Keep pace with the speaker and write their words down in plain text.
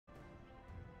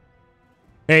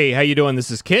Hey, how you doing?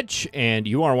 This is Kitch, and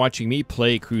you are watching me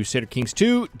play Crusader Kings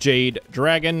 2 Jade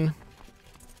Dragon.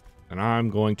 And I'm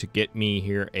going to get me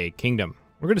here a kingdom.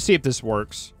 We're going to see if this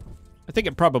works. I think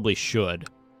it probably should.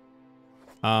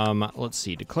 Let's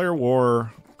see. Declare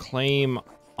war. Claim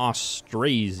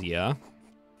Austrasia.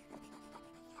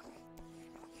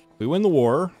 We win the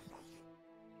war.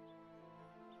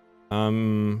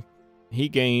 He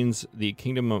gains the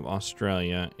Kingdom of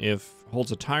Australia if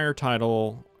holds a tire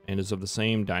title and is of the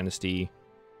same dynasty.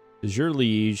 Is your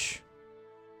liege.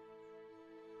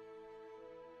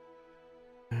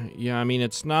 Yeah, I mean,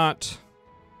 it's not...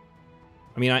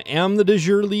 I mean, I am the de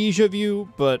jure liege of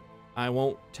you, but I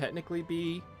won't technically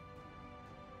be.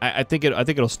 I think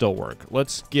it'll still work.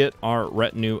 Let's get our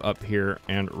retinue up here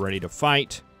and ready to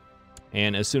fight.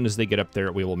 And as soon as they get up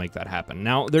there, we will make that happen.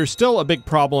 Now, there's still a big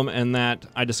problem in that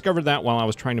I discovered that while I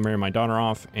was trying to marry my daughter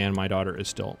off, and my daughter is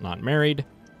still not married.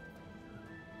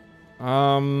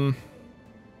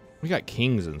 We got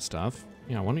kings and stuff.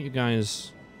 Yeah, why don't you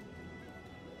guys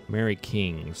marry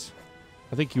kings?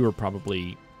 I think you were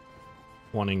probably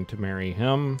wanting to marry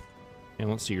him. And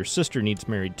let's see, your sister needs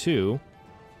married too.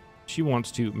 She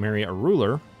wants to marry a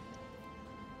ruler.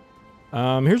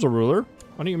 Here's a ruler.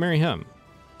 Why don't you marry him?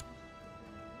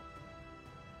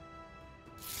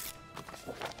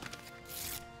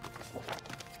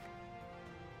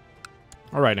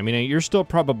 All right, I mean, you're still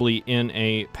probably in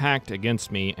a pact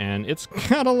against me, and it's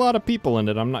got a lot of people in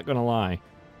it, I'm not gonna lie.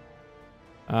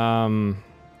 A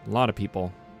lot of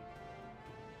people.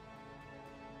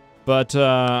 But,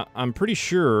 I'm pretty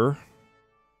sure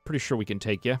we can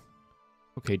take you.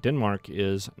 Okay, Denmark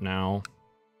is now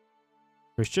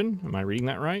Christian. Am I reading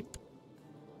that right?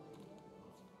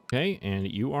 Okay, and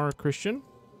you are a Christian.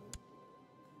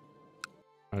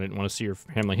 I didn't want to see your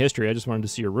family history, I just wanted to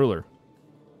see your ruler.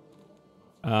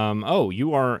 Oh,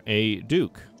 you are a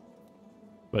duke,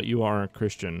 but you are a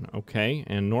Christian. Okay,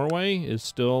 and Norway is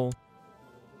still...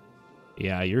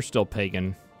 Yeah, you're still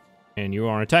pagan, and you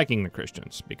are attacking the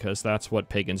Christians, because that's what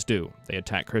pagans do. They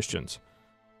attack Christians.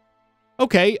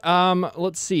 Okay,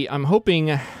 let's see. I'm hoping...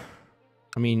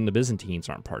 I mean, the Byzantines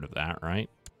aren't part of that, right?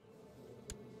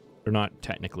 They're not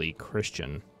technically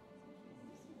Christian.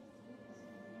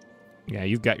 Yeah,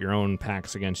 you've got your own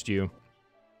pacts against you.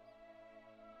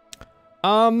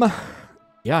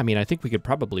 Yeah, I mean, I think we could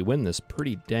probably win this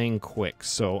pretty dang quick,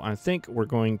 so I think we're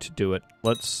going to do it.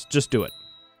 Let's just do it.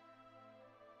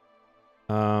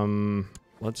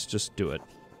 Let's just do it.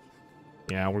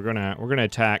 Yeah, we're gonna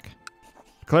attack,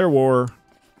 declare war,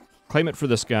 claim it for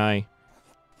this guy,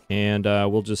 and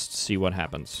we'll just see what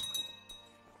happens.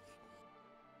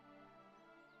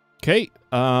 Okay,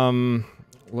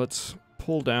 let's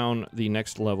pull down the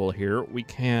next level here. We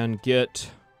can get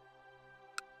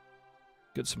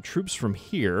some troops from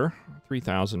here,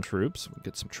 3,000 troops. We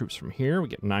get some troops from here, we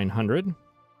get 900.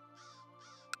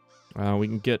 We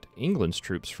can get England's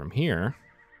troops from here.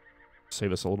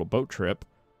 Save us a little boat trip.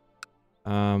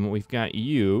 We've got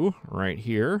you right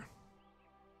here.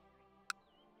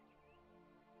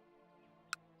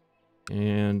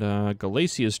 And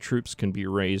Galicia's troops can be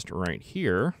raised right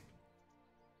here.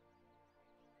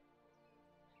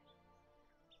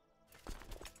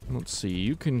 Let's see,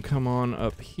 you can come on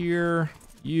up here.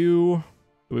 Do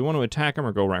we want to attack them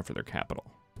or go right for their capital?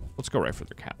 Let's go right for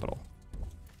their capital.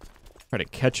 Try to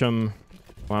catch them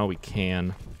while we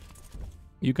can.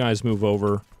 You guys move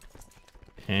over.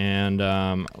 And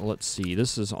let's see,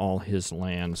 this is all his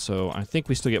land. So I think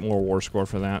we still get more war score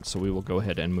for that. So we will go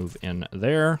ahead and move in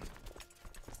there.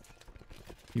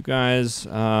 You guys,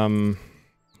 you're going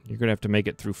to have to make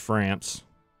it through France.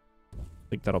 I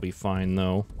think that'll be fine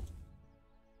though.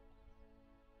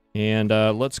 And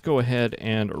let's go ahead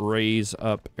and raise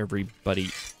up everybody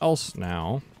else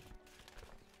now.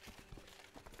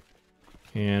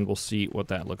 And we'll see what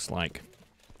that looks like. Do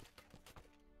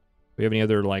we have any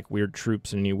other, like, weird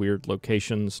troops in any weird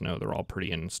locations? No, they're all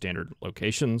pretty in standard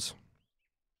locations.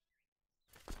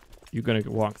 You gonna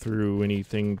walk through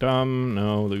anything dumb?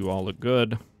 No, you all look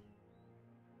good.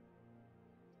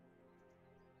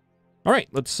 Alright,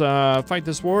 let's fight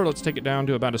this war. Let's take it down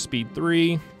to about a speed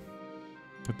 3.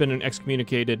 I've been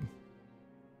excommunicated.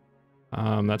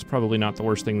 That's probably not the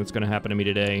worst thing that's going to happen to me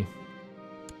today.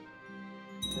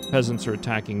 Peasants are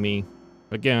attacking me.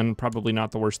 Again, probably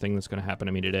not the worst thing that's going to happen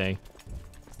to me today.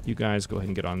 You guys go ahead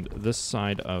and get on this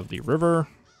side of the river.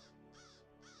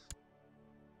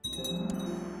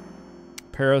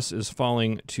 Paris is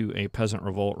falling to a peasant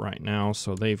revolt right now,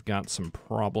 so they've got some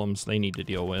problems they need to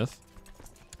deal with.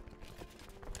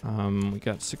 We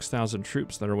got 6,000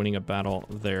 troops that are winning a battle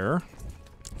there.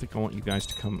 I think I want you guys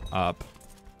to come up.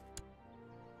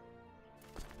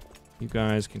 You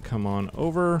guys can come on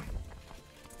over.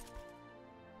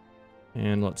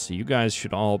 And let's see, you guys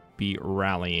should all be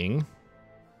rallying.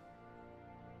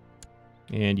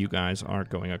 And you guys are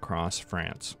going across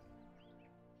France.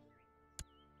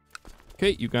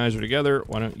 Okay, you guys are together.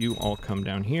 Why don't you all come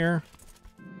down here?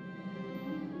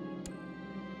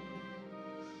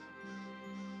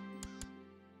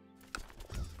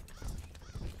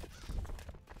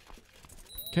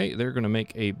 Okay, they're going to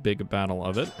make a big battle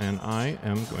of it, and I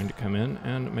am going to come in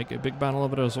and make a big battle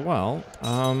of it as well.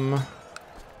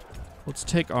 Let's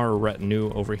take our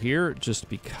retinue over here, just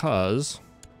because.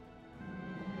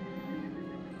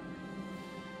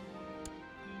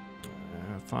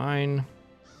 Fine.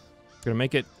 Gonna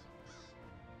make it.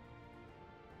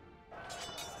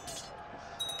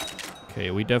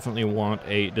 Okay, we definitely want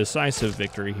a decisive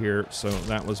victory here, so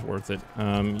that was worth it.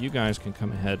 You guys can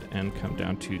come ahead and come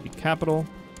down to the capital.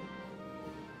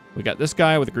 We got this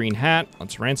guy with a green hat.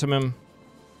 Let's ransom him.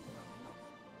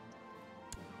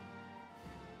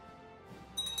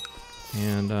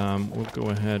 And we'll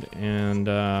go ahead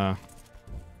and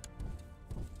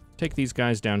take these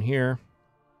guys down here.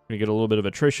 We get a little bit of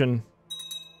attrition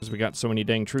because we got so many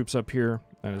dang troops up here.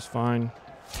 That is fine.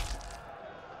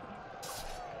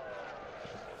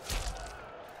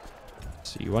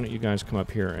 Let's see, why don't you guys come up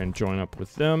here and join up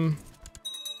with them?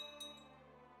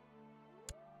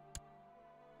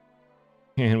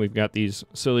 And we've got these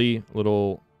silly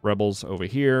little rebels over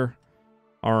here.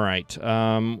 All right,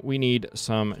 we need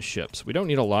some ships. We don't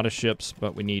need a lot of ships,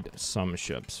 but we need some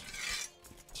ships.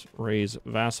 Let's raise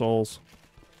vassals.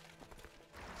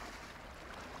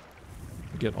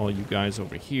 Get all you guys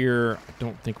over here. I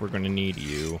don't think we're going to need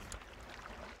you.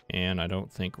 And I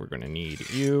don't think we're going to need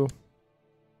you.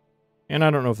 And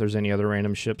I don't know if there's any other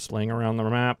random ships laying around the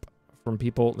map from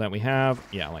people that we have.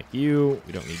 Yeah, like you.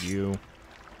 We don't need you.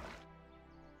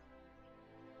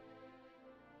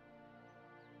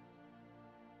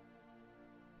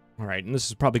 All right, and this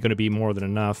is probably going to be more than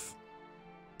enough.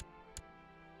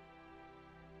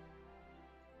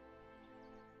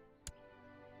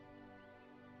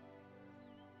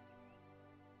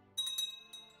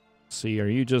 See,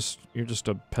 you're just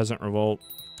a peasant revolt.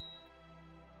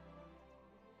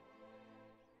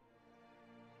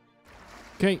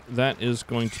 Okay, that is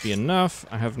going to be enough.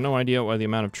 I have no idea why the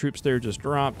amount of troops there just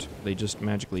dropped. They just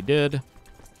magically did.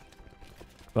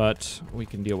 But we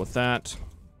can deal with that.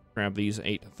 Grab these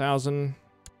 8,000.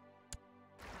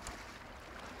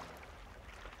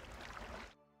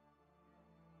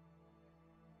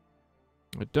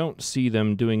 I don't see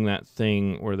them doing that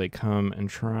thing where they come and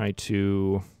try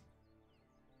to...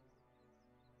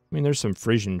 I mean, there's some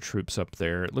Frisian troops up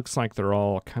there. It looks like they're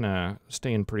all kind of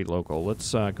staying pretty local. Let's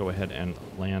go ahead and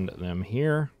land them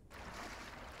here.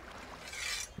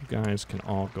 You guys can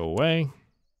all go away.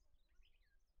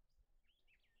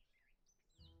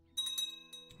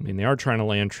 I mean, they are trying to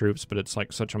land troops, but it's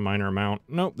like such a minor amount.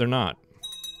 Nope, they're not.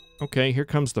 Okay, here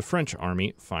comes the French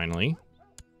army, finally.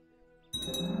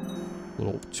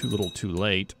 Little too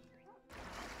late.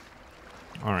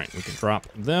 All right, we can drop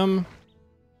them.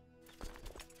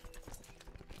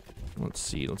 Let's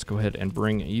see, let's go ahead and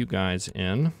bring you guys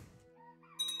in.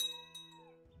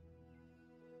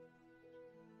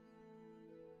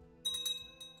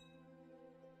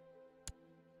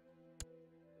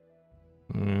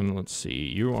 And let's see,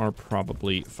 you are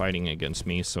probably fighting against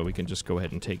me, so we can just go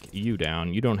ahead and take you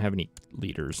down. You don't have any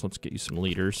leaders. Let's get you some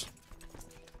leaders.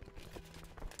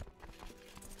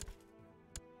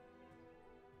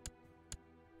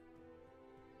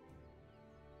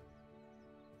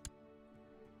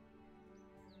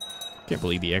 Can't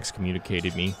believe he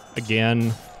excommunicated me.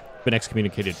 Again. Been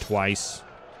excommunicated twice.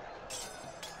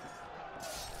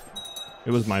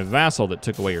 It was my vassal that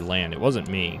took away your land. It wasn't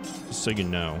me, just so you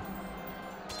know.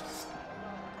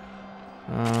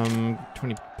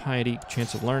 20 piety,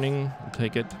 chance of learning. I'll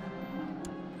take it.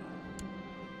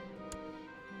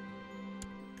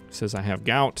 Says I have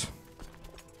gout.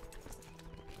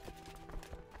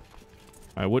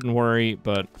 I wouldn't worry,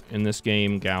 but in this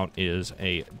game, gout is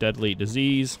a deadly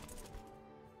disease.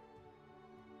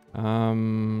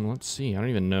 Let's see. I don't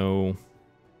even know.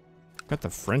 Got the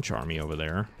French army over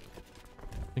there.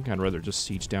 I think I'd rather just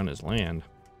siege down his land.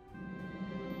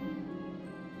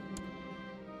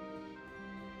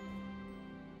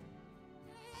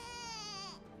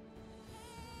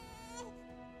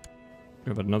 We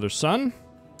have another son?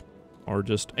 Or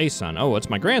just a son? Oh, it's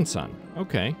my grandson.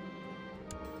 Okay.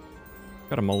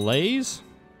 Got a Malays?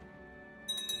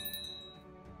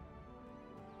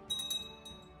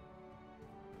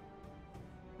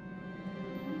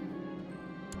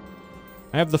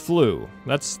 I have the flu.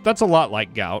 That's a lot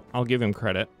like gout. I'll give him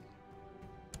credit.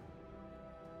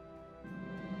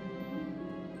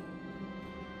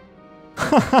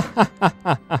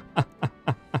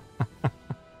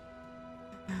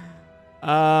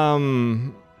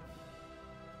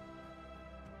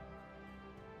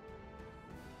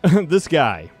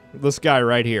 This guy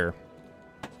right here.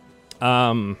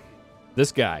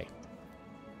 This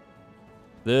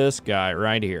guy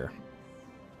right here.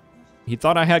 He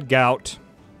thought I had gout.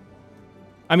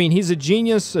 I mean, he's a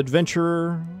genius,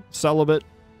 adventurer, celibate.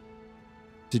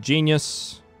 He's a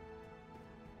genius.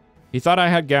 He thought I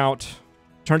had gout.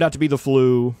 Turned out to be the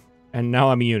flu. And now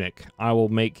I'm a eunuch. I will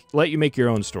let you make your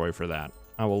own story for that.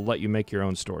 I will let you make your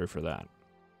own story for that.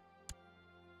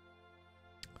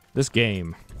 This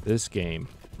game.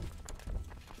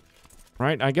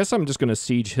 Right, I guess I'm just going to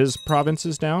siege his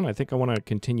provinces down. I think I want to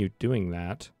continue doing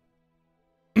that.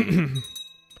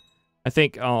 I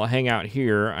think I'll hang out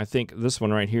here. I think this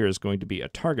one right here is going to be a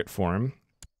target for him.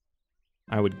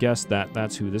 I would guess that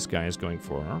that's who this guy is going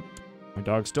for. My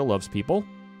dog still loves people.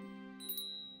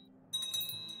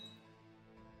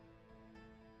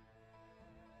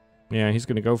 Yeah, he's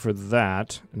going to go for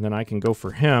that, and then I can go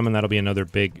for him, and that'll be another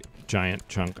big, giant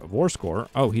chunk of war score.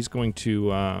 Oh, he's going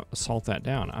to assault that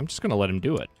down. I'm just going to let him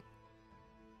do it.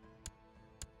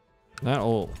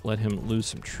 That'll let him lose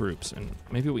some troops, and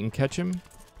maybe we can catch him.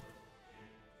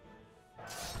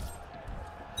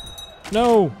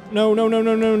 No! No, no, no,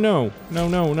 no, no, no. No,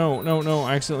 no, no, no, no.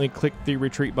 I accidentally clicked the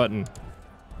retreat button.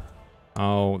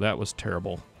 Oh, that was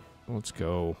terrible. Let's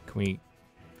go. Can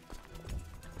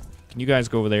you guys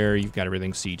go over there? You've got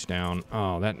everything sieged down.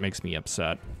 Oh, that makes me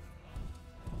upset.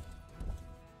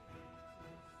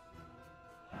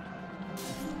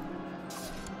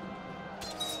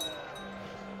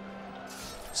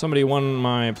 Somebody won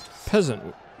my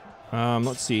peasant.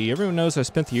 Let's see. Everyone knows I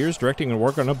spent the years directing and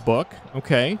work on a book.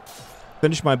 Okay.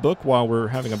 Finished my book while we're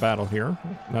having a battle here.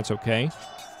 That's okay.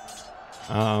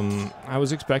 I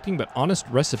was expecting, but honest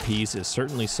recipes is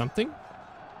certainly something.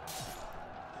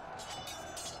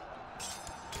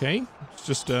 Okay. It's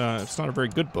just, it's not a very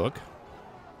good book.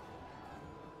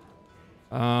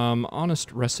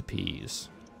 Honest recipes.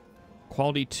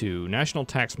 Quality 2. National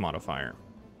tax modifier.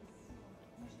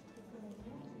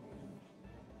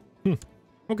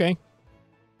 Okay.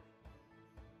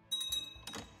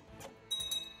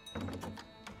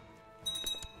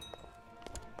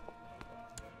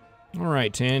 All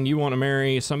right, and you want to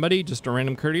marry somebody? Just a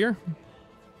random courtier?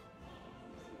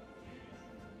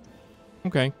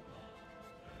 Okay.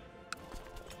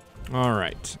 All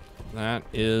right. That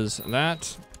is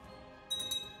that.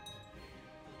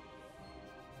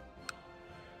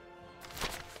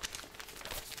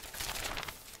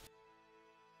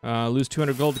 Lose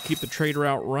 200 gold to keep the trade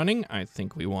route running. I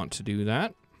think we want to do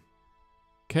that.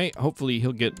 Okay, hopefully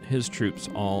he'll get his troops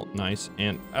all nice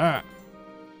and...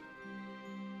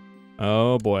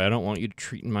 Oh boy, I don't want you to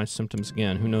treat my symptoms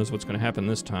again. Who knows what's going to happen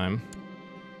this time.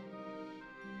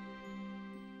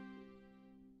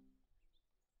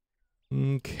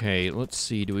 Okay, let's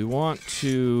see. Do we want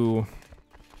to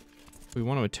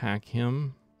attack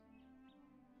him?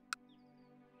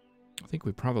 I think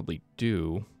we probably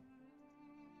do.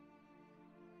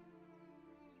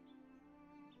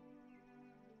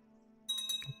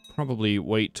 Probably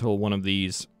wait till one of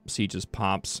these sieges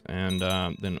pops, and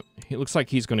then it looks like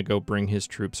he's going to go bring his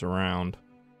troops around.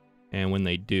 And when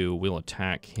they do, we'll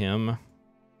attack him. I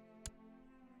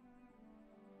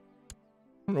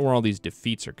don't know where all these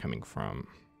defeats are coming from.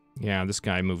 Yeah, this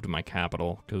guy moved to my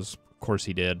capital, because of course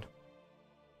he did.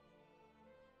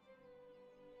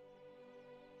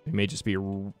 He may just be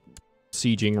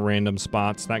sieging random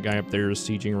spots. That guy up there is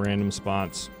sieging random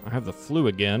spots. I have the flu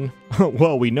again.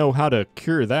 Well, we know how to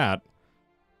cure that.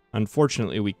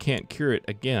 Unfortunately, we can't cure it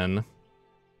again.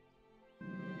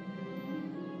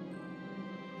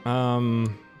 Yeah,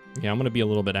 I'm going to be a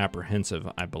little bit apprehensive,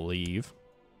 I believe.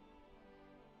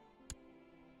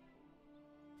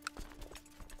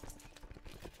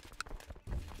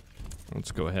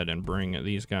 Let's go ahead and bring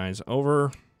these guys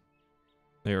over.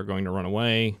 They are going to run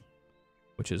away,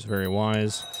 which is very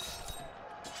wise.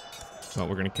 But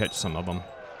we're going to catch some of them.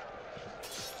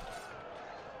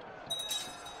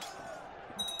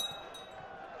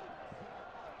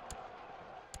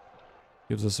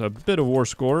 Gives us a bit of war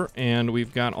score, and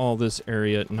we've got all this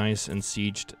area nice and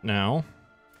sieged now.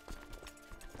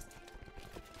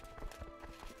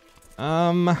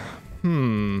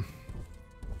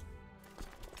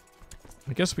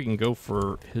 I guess we can go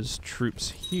for his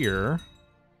troops here.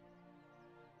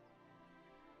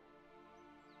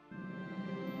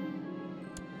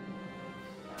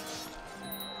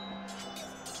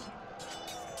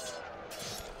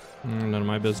 None of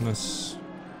my business.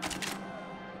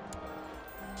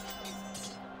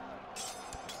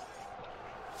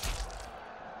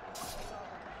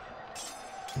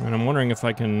 And I'm wondering if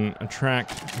I can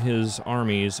attract his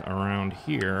armies around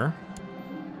here.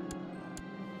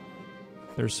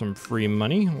 There's some free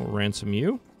money. We'll ransom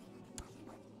you.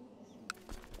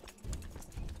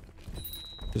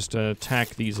 Just attack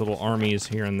these little armies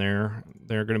here and there.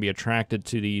 They're going to be attracted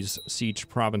to these siege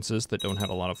provinces that don't have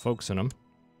a lot of folks in them.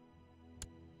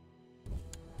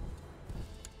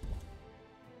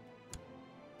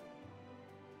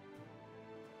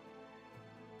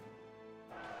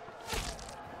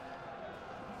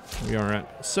 We are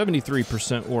at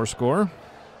 73% war score.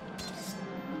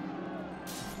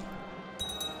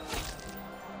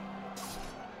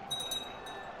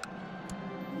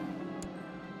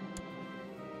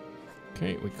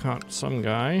 Okay, we caught some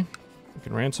guy. We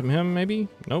can ransom him, maybe?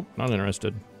 Nope, not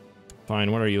interested.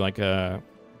 Fine, what are you, like some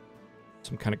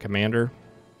kind of commander?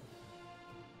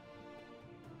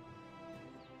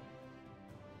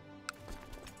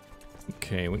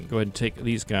 Okay, we can go ahead and take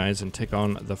these guys and take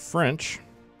on the French.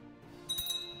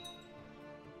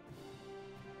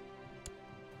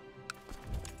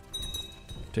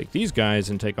 Take these guys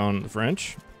and take on the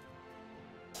French.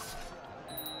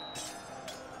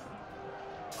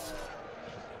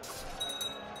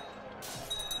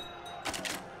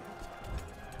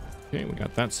 Okay, we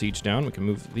got that siege down. We can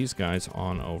move these guys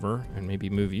on over and maybe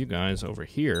move you guys over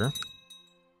here.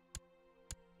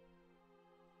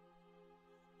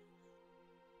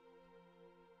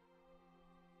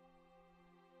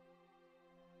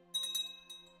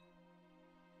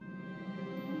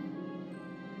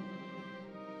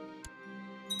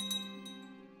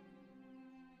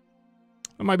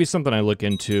 That might be something I look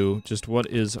into, just what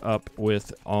is up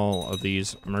with all of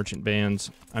these merchant bands.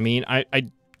 I mean,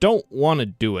 I don't want to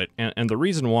do it, and the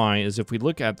reason why is if we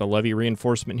look at the levy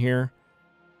reinforcement here,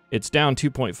 it's down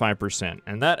 2.5%,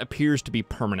 and that appears to be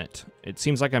permanent. It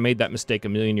seems like I made that mistake a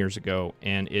million years ago,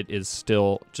 and it is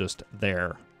still just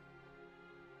there.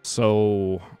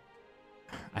 So,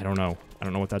 I don't know. I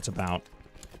don't know what that's about.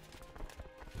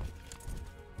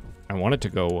 I want it to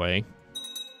go away.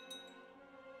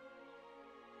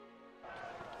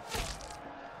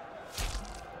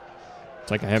 It's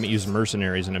like I haven't used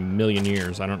mercenaries in a million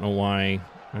years. I don't know why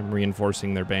I'm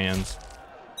reinforcing their bands.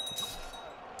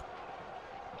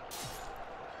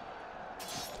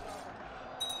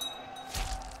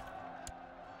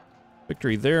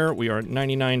 Victory there. We are at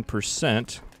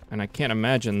 99%, and I can't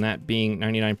imagine that being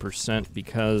 99%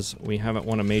 because we haven't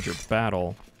won a major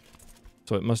battle.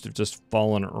 So it must have just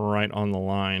fallen right on the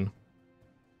line.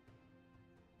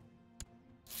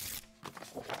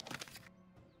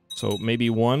 So maybe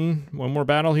one more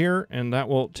battle here, and that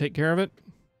will take care of it.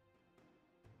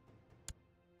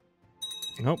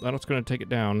 Nope, that's going to take it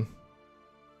down.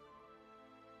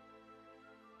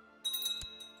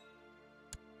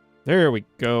 There we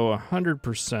go,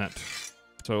 100%.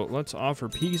 So let's offer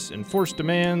peace and force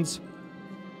demands.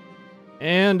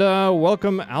 And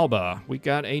welcome Alba. We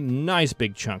got a nice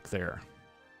big chunk there.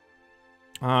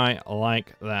 I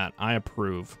like that. I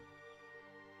approve.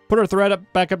 Put our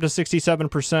threat back up to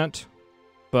 67%,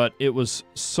 but it was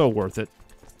so worth it.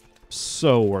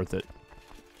 So worth it.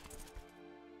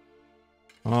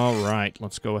 All right,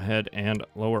 let's go ahead and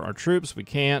lower our troops. We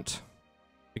can't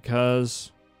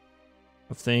because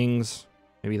of things.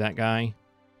 Maybe that guy.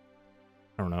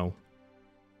 I don't know.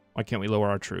 Why can't we lower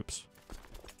our troops?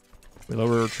 We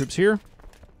lower our troops here.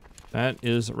 That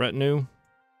is retinue.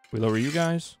 We lower you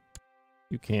guys.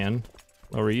 You can.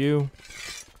 Lower you.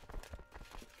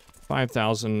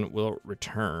 5,000 will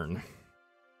return.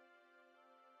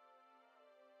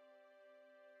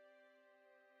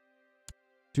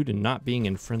 Due to not being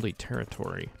in friendly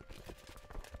territory.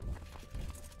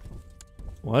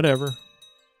 Whatever.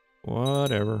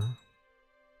 Whatever.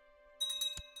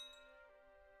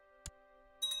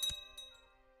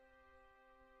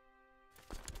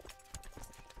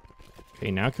 Okay,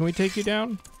 now can we take you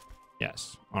down?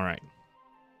 Yes. All right.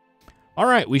 All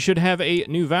right, we should have a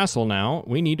new vassal now.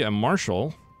 We need a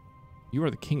marshal. You are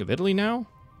the king of Italy now?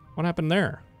 What happened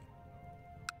there?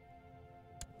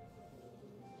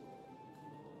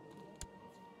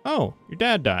 Oh, your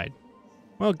dad died.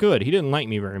 Well, good. He didn't like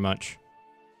me very much.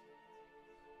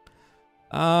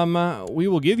 We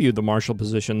will give you the marshal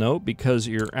position, though, because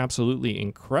you're absolutely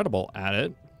incredible at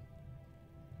it.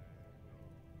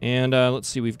 And let's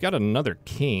see, we've got another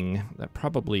king that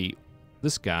probably...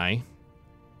 This guy...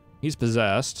 He's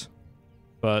possessed,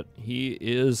 but he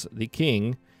is the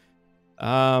king.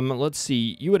 Let's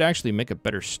see. You would actually make a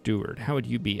better steward. How would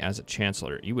you be as a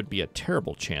chancellor? You would be a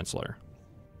terrible chancellor.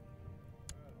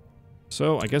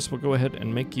 So I guess we'll go ahead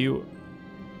and make you...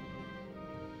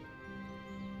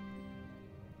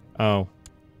 Oh.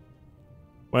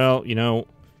 Well, you know,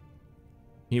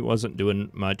 He wasn't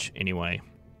doing much anyway.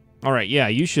 All right, yeah,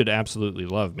 you should absolutely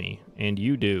love me, and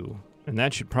you do. And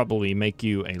that should probably make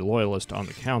you a loyalist on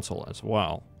the council as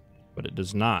well. But it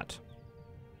does not.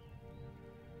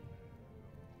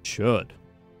 It should,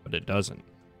 but it doesn't.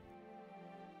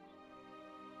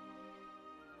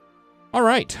 All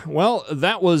right, well,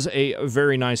 that was a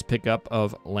very nice pickup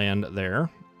of land there.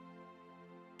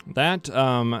 That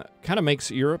kind of makes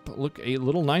Europe look a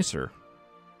little nicer.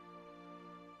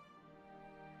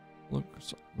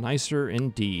 Looks nicer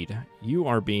indeed. You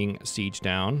are being sieged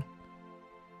down.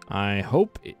 I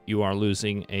hope you are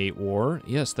losing a war.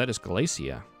 Yes, that is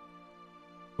Galicia.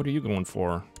 What are you going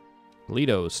for?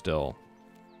 Toledo still.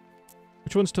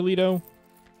 Which one's Toledo?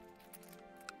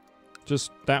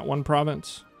 Just that one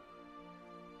province?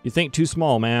 You think too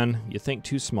small, man. You think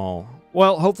too small.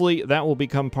 Well, hopefully that will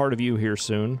become part of you here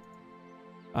soon.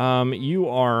 You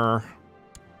are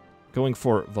going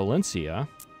for Valencia.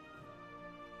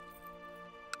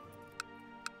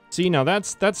 See, now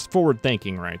that's forward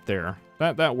thinking right there.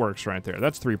 That works right there.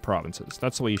 That's 3 provinces.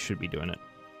 That's the way you should be doing it.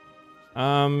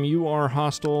 You are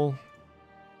hostile.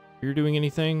 You're doing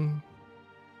anything?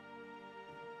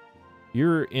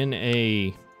 You're in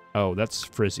a... Oh, that's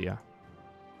Frisia.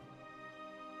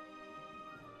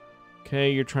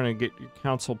 Okay, you're trying to get your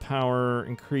council power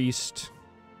increased.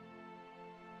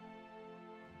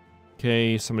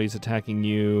 Okay, somebody's attacking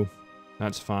you.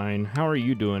 That's fine. How are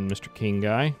you doing, Mr. King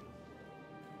guy?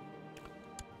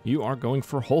 You are going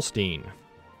for Holstein.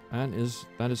 That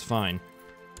is fine.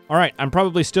 All right, I'm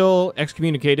probably still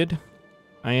excommunicated.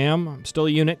 I'm still a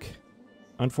eunuch.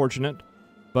 Unfortunate.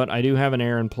 But I do have an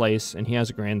heir in place, and he has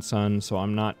a grandson, so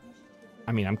I'm not...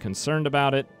 I mean, I'm concerned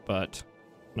about it, but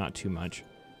not too much.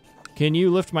 Can you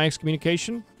lift my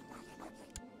excommunication?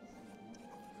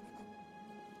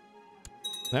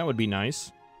 That would be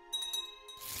nice.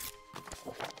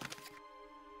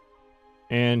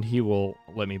 And he will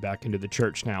let me back into the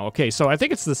church now. Okay, so I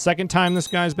think it's the second time this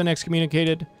guy's been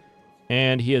excommunicated,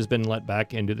 and he has been let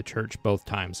back into the church both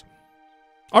times.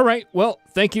 All right, well,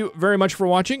 thank you very much for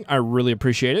watching. I really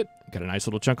appreciate it. Got a nice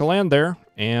little chunk of land there,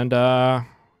 and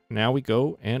now we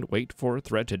go and wait for a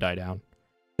threat to die down.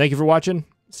 Thank you for watching.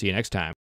 See you next time.